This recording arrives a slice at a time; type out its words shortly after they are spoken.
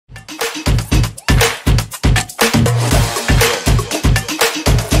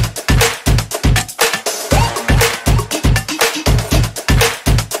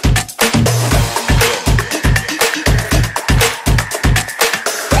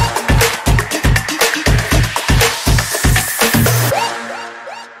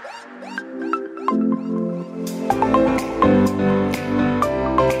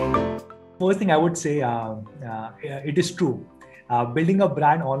I would say it is true. Building a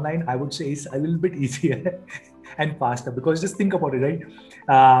brand online, I would say, is a little bit easier and faster, because just think about it, right?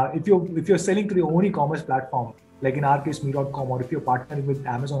 If you're selling through your own e-commerce platform, like in our case, me.com, or if you're partnering with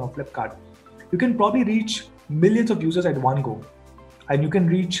Amazon or Flipkart, you can probably reach millions of users at one go, and you can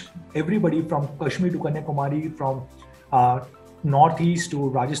reach everybody from Kashmir to Kanyakumari, from Northeast to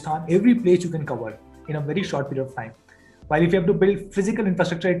Rajasthan. Every place you can cover in a very short period of time. While if you have to build physical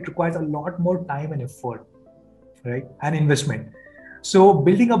infrastructure, it requires a lot more time and effort, right? And investment. So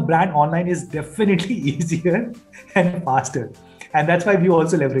building a brand online is definitely easier and faster. And that's why we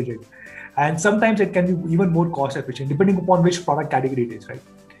also leverage it. And sometimes it can be even more cost efficient, depending upon which product category it is, right?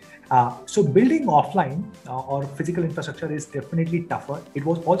 So building offline or physical infrastructure is definitely tougher. It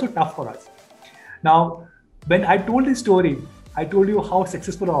was also tough for us. Now, when I told this story, I told you how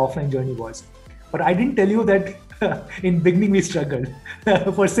successful our offline journey was. But I didn't tell you that in beginning we struggled.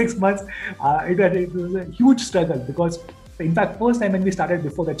 For 6 months, it was a huge struggle, because in fact, first time when we started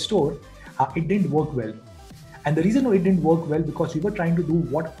before that store, it didn't work well. And the reason it didn't work well, because we were trying to do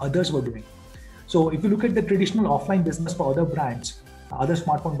what others were doing. So if you look at the traditional offline business for other brands, other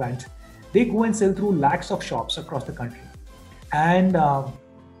smartphone brands, they go and sell through lakhs of shops across the country. And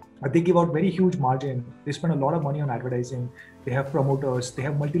they give out very huge margin. They spend a lot of money on advertising. They have promoters, they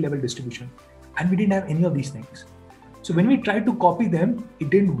have multi-level distribution. And we didn't have any of these things. So when we tried to copy them, it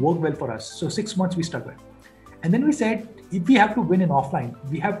didn't work well for us. So 6 months we struggled. And then we said, if we have to win in offline,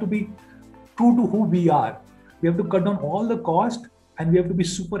 we have to be true to who we are. We have to cut down all the cost, and we have to be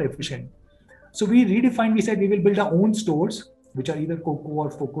super efficient. So we redefined, we said we will build our own stores, which are either Coco or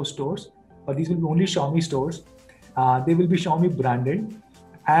Foco stores, or these will be only Xiaomi stores. They will be Xiaomi branded,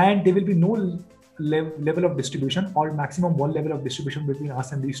 and there will be no level of distribution, or maximum one level of distribution between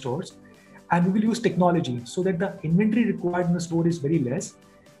us and these stores. And we will use technology so that the inventory required in the store is very less,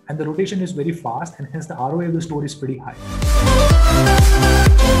 and the rotation is very fast, and hence the ROI of the store is pretty high.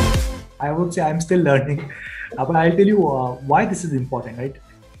 I would say I'm still learning, but I'll tell you why this is important, right?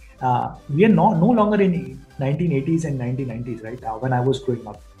 We are no longer in 1980s and 1990s, right? When I was growing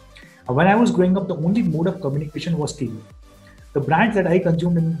up. When I was growing up, the only mode of communication was TV. The brands that I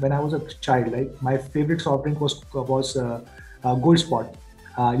consumed when I was a child, like my favorite soft drink was Gold Spot.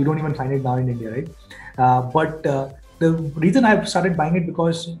 You don't even find it now in India, right? But the reason I started buying it,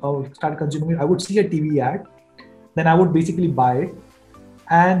 because I started consuming it, I would see a TV ad, then I would basically buy it.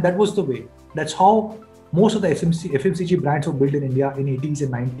 And that was the way. That's how most of the FMCG brands were built in India in 80s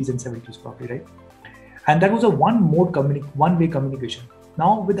and 90s and 70s probably, right? And that was a one-way communication.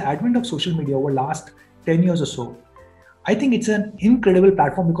 Now, with the advent of social media over the last 10 years or so, I think it's an incredible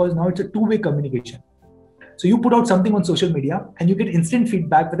platform, because now it's a two-way communication. So you put out something on social media and you get instant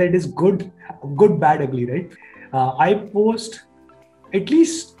feedback, whether it is good, bad, ugly, right? I post at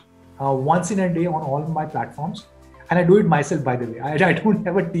least once in a day on all my platforms, and I do it myself, by the way. I don't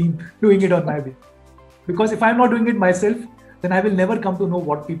have a team doing it on my way. Because if I'm not doing it myself, then I will never come to know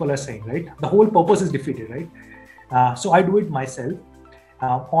what people are saying, right? The whole purpose is defeated, right? So I do it myself.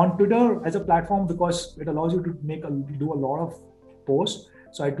 On Twitter as a platform, because it allows you to do a lot of posts.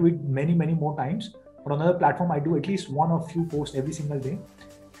 So I do it many more times. But on another platform, I do at least one or few posts every single day.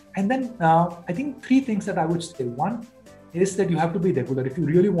 And then I think 3 things that I would say. One is that you have to be regular. If you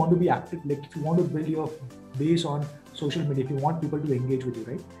really want to be active, like if you want to build your base on social media, if you want people to engage with you,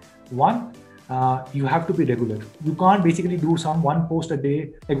 right? One, you have to be regular. You can't basically do one post a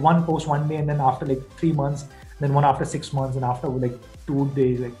day, like one post one day, and then after like 3 months, then one after 6 months, and after like 2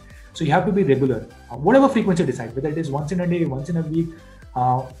 days. Like, so you have to be regular. Whatever frequency you decide, whether it is once in a day, once in a week,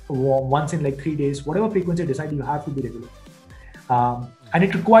 once in like 3 days, whatever frequency you decide, you have to be regular. And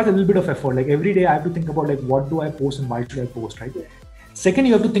it requires a little bit of effort. Like every day I have to think about like, what do I post and why should I post, right? Second,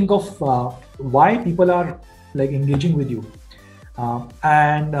 you have to think of why people are like engaging with you.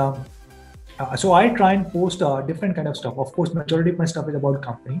 So I try and post different kind of stuff. Of course, majority of my stuff is about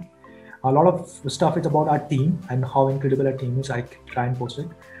company. A lot of stuff is about our team and how incredible our team is. I try and post it.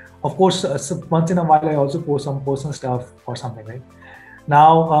 Of course, once in a while, I also post some personal stuff or something, right?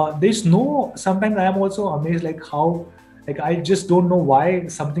 Now, sometimes I am also amazed like how, like I just don't know why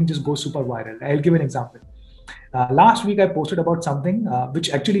something just goes super viral. I'll give an example. Last week I posted about something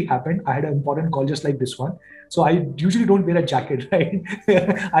which actually happened. I had an important call just like this one. So I usually don't wear a jacket, right?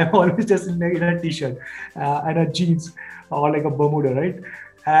 I'm always just in a t-shirt and a jeans or like a Bermuda, right?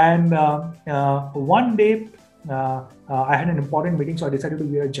 And one day I had an important meeting, so I decided to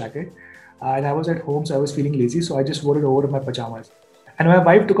wear a jacket. And I was at home, so I was feeling lazy. So I just wore it over my pajamas. And my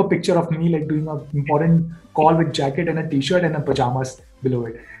wife took a picture of me like doing an important call with jacket and a t-shirt and a pajamas below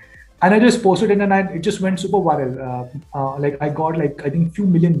it. And I just posted it, and it just went super viral. Like I got like I think few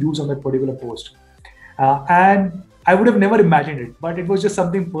million views on that particular post, and I would have never imagined it. But it was just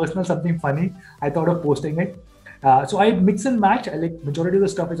something personal, something funny. I thought of posting it. So I mix and match. I like majority of the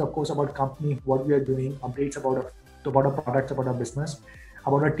stuff is of course about company, what we are doing, updates about our products, about our business,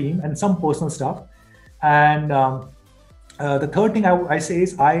 about our team, and some personal stuff. And the third thing I say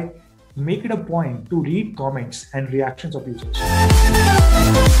is I make it a point to read comments and reactions of users.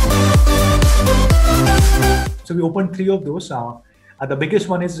 So we opened 3 of those. The biggest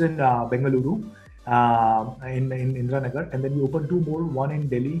one is in Bengaluru, in Indranagar, and then we opened 2 more, one in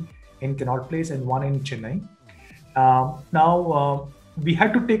Delhi, in Connaught Place, and one in Chennai. Now we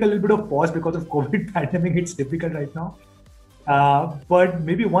had to take a little bit of pause because of COVID pandemic. It's difficult right now. But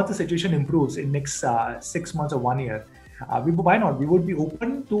maybe once the situation improves in next 6 months or 1 year, why not? We would be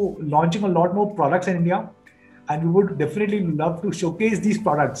open to launching a lot more products in India, and we would definitely love to showcase these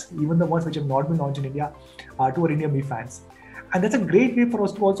products, even the ones which have not been launched in India, to our Indian Me fans. And that's a great way for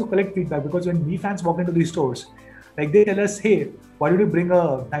us to also collect feedback, because when Me fans walk into these stores, like they tell us, hey, why don't you bring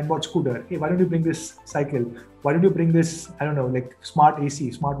a 9-watt scooter? Hey, why don't you bring this cycle? Why don't you bring this, I don't know, like smart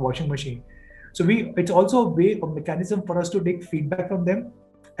AC, smart washing machine? So it's also a way, a mechanism for us to take feedback from them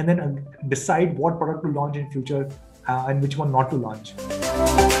and then decide what product to launch in future and which one not to launch.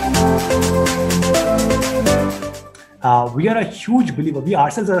 We are a huge believer. We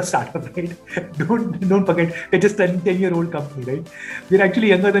ourselves are a startup, right? Don't forget, we're just a 10-year-old company, right? We're actually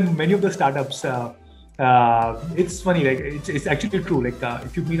younger than many of the startups. It's funny, like it's actually true. Like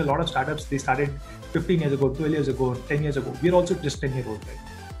if you meet a lot of startups, they started 15 years ago, 12 years ago, 10 years ago. We're also just 10-year-old, right?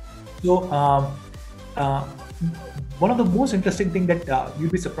 So one of the most interesting thing that you'll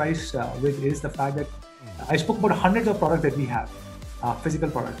be surprised with is the fact that I spoke about hundreds of products that we have,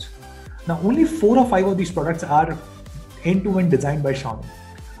 physical products. Now, only 4 or 5 of these products are end-to-end designed by Xiaomi.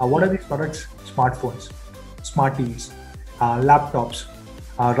 What are these products? Smartphones, smart TVs, laptops,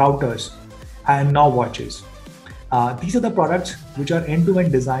 routers, and now watches. These are the products which are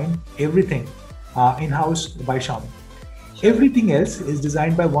end-to-end designed, everything in-house by Xiaomi. Everything else is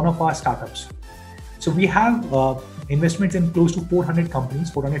designed by one of our startups. So we have investments in close to 400 companies,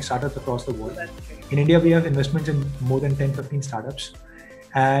 400 startups across the world. In India, we have investments in more than 10, 15 startups.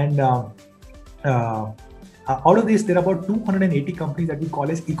 And out of this, there are about 280 companies that we call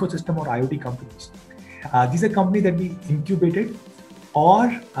as ecosystem or IoT companies. These are companies that we incubated, or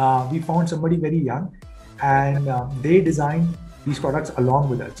we found somebody very young and they designed these products along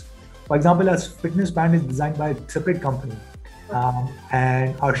with us. For example, our fitness band is designed by a separate company,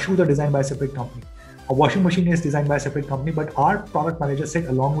 and our shoes are designed by a separate company. A washing machine is designed by a separate company, but our product managers sit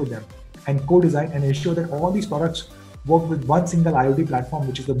along with them and co-design and ensure that all these products work with one single IoT platform,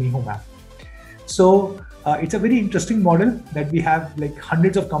 which is the Mi Home app. So it's a very interesting model that we have like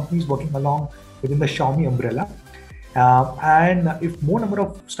hundreds of companies working along within the Xiaomi umbrella. And if more number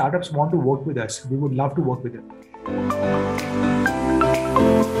of startups want to work with us, we would love to work with them.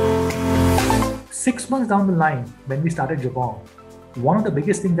 6 months down the line, when we started Jabong, one of the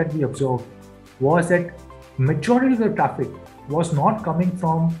biggest things that we observed was that majority of the traffic was not coming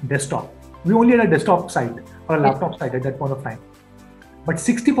from desktop. We only had a desktop site or a laptop site at that point of time. But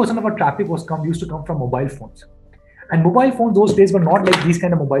 60% of our traffic used to come from mobile phones. And mobile phones those days were not like these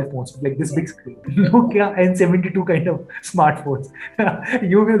kind of mobile phones, like this big screen. Nokia N72 kind of smartphones.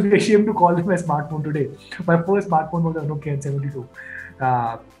 You will be ashamed to call them a smartphone today. My first smartphone was a Nokia N72.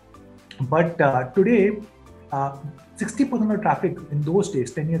 But today, 60% of traffic in those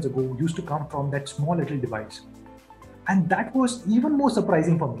days, 10 years ago, used to come from that small little device. And that was even more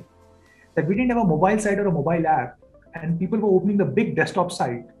surprising for me, that we didn't have a mobile site or a mobile app, and people were opening the big desktop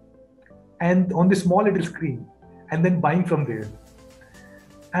site and on the small little screen and then buying from there.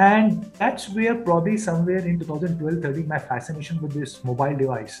 And that's where probably somewhere in 2012-13, my fascination with this mobile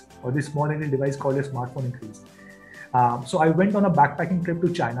device or this small little device called a smartphone increased. So I went on a backpacking trip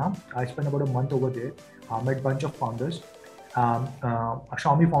to China. I spent about a month over there, met a bunch of founders.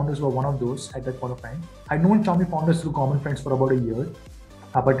 Xiaomi founders were one of those at that point of time. I'd known Xiaomi founders through common friends for about a year,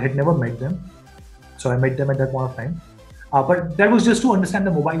 but had never met them. So I met them at that point of time. But that was just to understand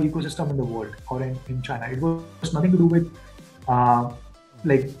the mobile ecosystem in the world or in China. It was nothing to do with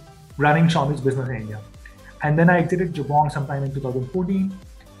like running Xiaomi's business in India. And then I exited Jabong sometime in 2014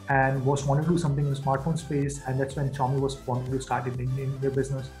 and was wanting to do something in the smartphone space. And that's when Xiaomi was wanting to start in their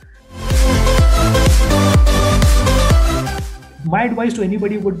business. My advice to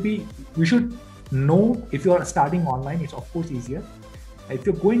anybody would be, you should know if you are starting online, it's of course easier. If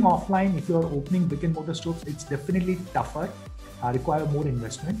you're going offline, if you're opening brick and mortar stores, it's definitely tougher, require more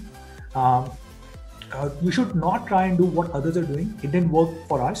investment. You should not try and do what others are doing. It didn't work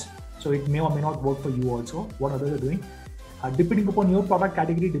for us. So it may or may not work for you also, what others are doing. Depending upon your product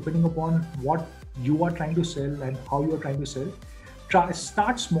category, depending upon what you are trying to sell and how you are trying to sell,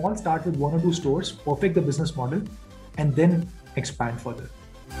 start small, start with 1 or 2 stores, perfect the business model, and then expand further.